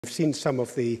We've seen some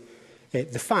of the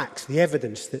facts, the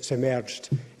evidence that's emerged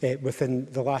within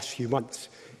the last few months.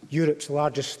 Europe's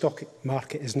largest stock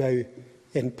market is now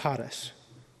in Paris,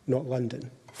 not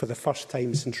London, for the first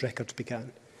time since records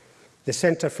began. The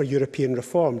Centre for European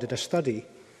Reform did a study,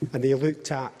 and they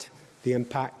looked at the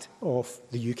impact of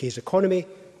the UK's economy,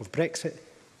 of Brexit,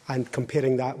 and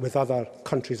comparing that with other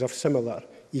countries of similar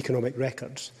economic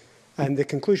records. And the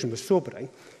conclusion was sobering.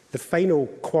 The final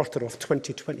quarter of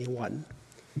 2021,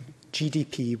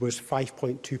 GDP was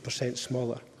 5.2%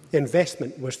 smaller.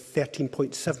 Investment was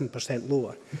 13.7%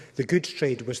 lower. The goods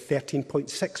trade was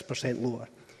 13.6% lower.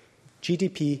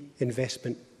 GDP,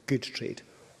 investment, goods trade,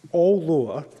 all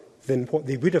lower than what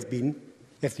they would have been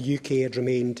if the UK had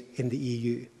remained in the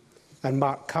EU. And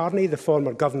Mark Carney, the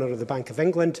former Governor of the Bank of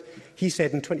England, he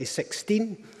said in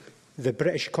 2016 the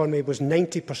British economy was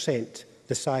 90%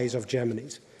 the size of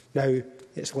Germany's. Now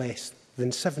it's less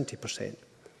than 70%.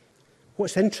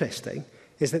 What's interesting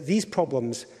is that these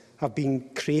problems have been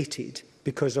created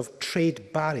because of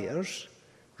trade barriers,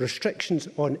 restrictions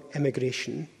on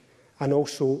immigration, and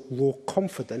also low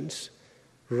confidence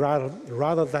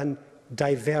rather than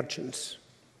divergence.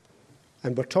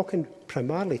 And we're talking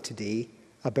primarily today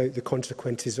about the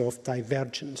consequences of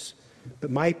divergence. But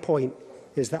my point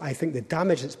is that I think the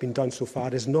damage that's been done so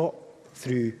far is not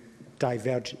through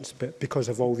divergence, but because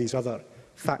of all these other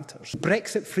factors.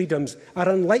 Brexit freedoms are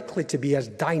unlikely to be as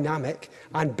dynamic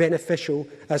and beneficial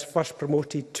as first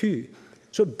promoted to.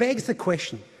 So it begs the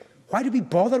question, why do we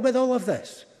bother with all of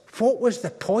this? What was the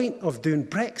point of doing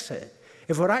Brexit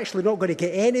if we're actually not going to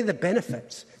get any of the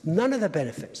benefits, none of the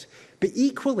benefits? But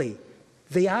equally,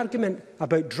 the argument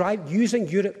about using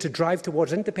Europe to drive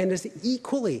towards independence is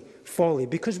equally folly,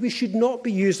 because we should not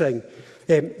be using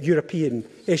European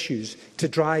issues to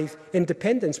drive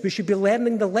independence. We should be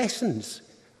learning the lessons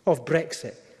of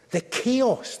Brexit, the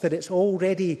chaos that it's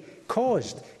already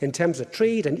caused in terms of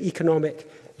trade and economic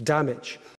damage.